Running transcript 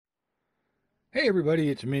Hey everybody,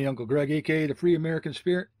 it's me, Uncle Greg, aka the Free American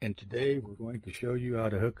Spirit, and today we're going to show you how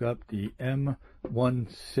to hook up the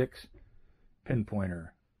M-6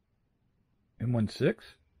 pinpointer. M-6?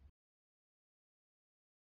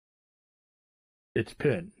 It's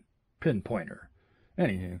pinpointer.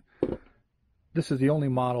 Anywho, this is the only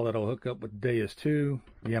model that'll hook up with Deus 2.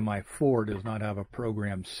 The MI-4 does not have a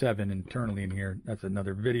program 7 internally in here. That's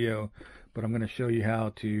another video, but I'm going to show you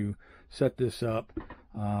how to set this up.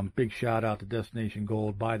 Big shout out to Destination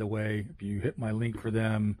Gold. By the way, if you hit my link for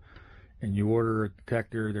them and you order a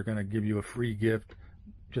detector, they're going to give you a free gift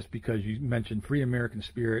just because you mentioned Free American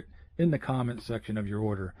Spirit in the comment section of your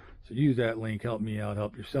order. So use that link, help me out,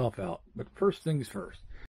 help yourself out. But first things first.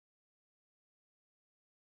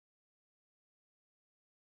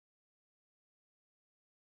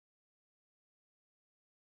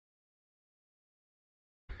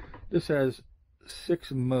 This has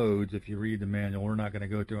 6 modes if you read the manual. We're not going to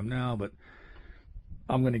go through them now, but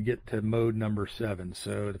I'm going to get to mode number 7.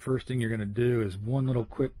 So the first thing you're going to do is one little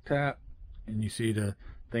quick tap and you see the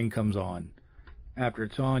thing comes on. After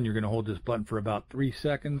it's on, you're going to hold this button for about 3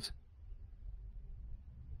 seconds.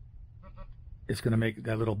 It's going to make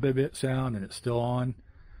that little bip sound and it's still on.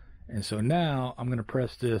 And so now I'm going to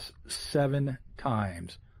press this 7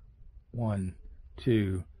 times. 1,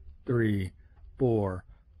 2, 3, 4,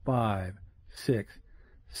 5, 6,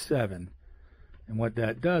 7. And what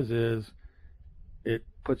that does is it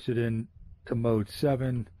puts it into mode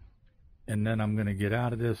 7, and then I'm going to get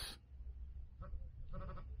out of this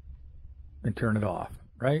and turn it off,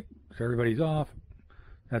 right? So everybody's off.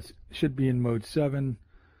 That should be in mode 7.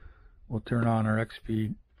 We'll turn on our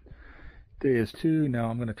XP Deus 2. Now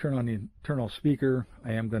I'm going to turn on the internal speaker.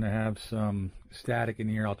 I am going to have some static in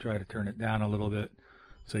here. I'll try to turn it down a little bit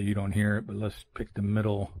so you don't hear it, but let's pick the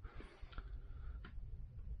middle.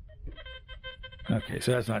 Okay,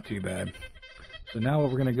 so that's not too bad. So now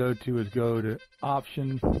what we're going to go to is go to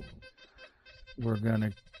option. We're going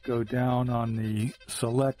to go down on the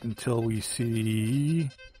select until we see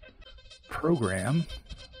program,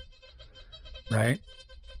 right?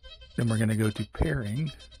 Then we're going to go to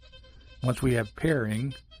pairing. Once we have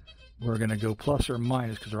pairing, we're going to go plus or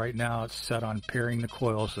minus because right now it's set on pairing the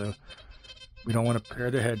coil, so we don't want to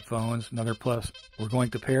pair the headphones. Another plus, we're going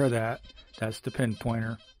to pair that. That's the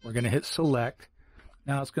pinpointer. We're going to hit select.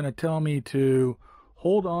 Now it's going to tell me to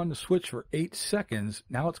hold on the switch for 8 seconds.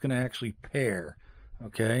 Now it's going to actually pair.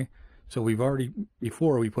 Okay, so we've already,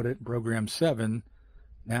 before we put it in program 7.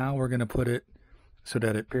 Now we're going to put it so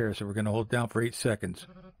that it pairs. So we're going to hold it down for 8 seconds.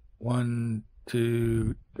 1,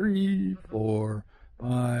 2, 3, 4,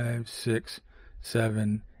 5, 6,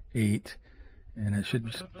 7, 8. And it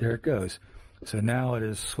should, there it goes. So now it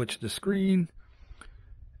has switched the screen.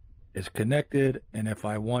 It's connected, and if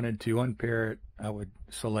I wanted to unpair it, I would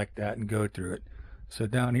select that and go through it. So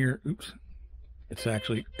down here, oops,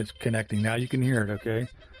 it's connecting. Now you can hear it, okay?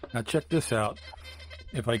 Now check this out.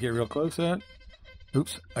 If I get real close to it,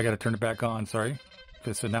 oops, I got to turn it back on, sorry.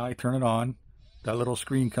 Okay, so now I turn it on. That little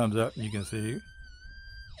screen comes up, and you can see.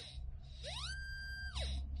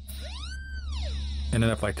 And then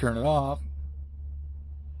if I turn it off,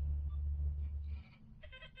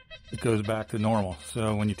 it goes back to normal.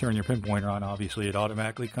 So when you turn your pinpointer on, obviously it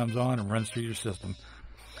automatically comes on and runs through your system.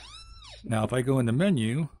 Now if I go in the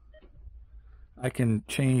menu, I can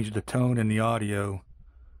change the tone and the audio,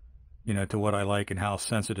 you know, to what I like and how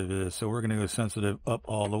sensitive it is. So we're going to go sensitive up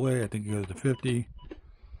all the way. I think it goes to 50.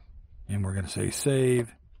 And we're going to say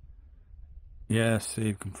save. Yes,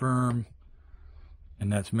 save, confirm. And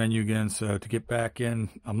that's menu again. So to get back in,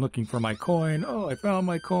 I'm looking for my coin. Oh, I found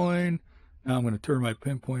my coin. Now I'm going to turn my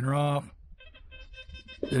pinpointer off.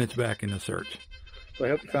 Then it's back in the search. So I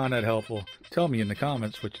hope you found that helpful. Tell me in the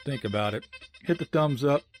comments what you think about it. Hit the thumbs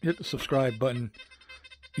up. Hit the subscribe button.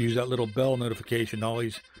 Use that little bell notification.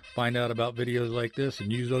 Always find out about videos like this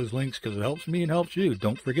and use those links because it helps me and helps you.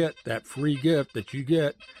 Don't forget that free gift that you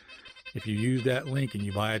get if you use that link and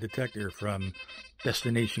you buy a detector from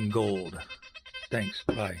Destination Gold. Thanks.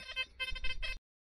 Bye.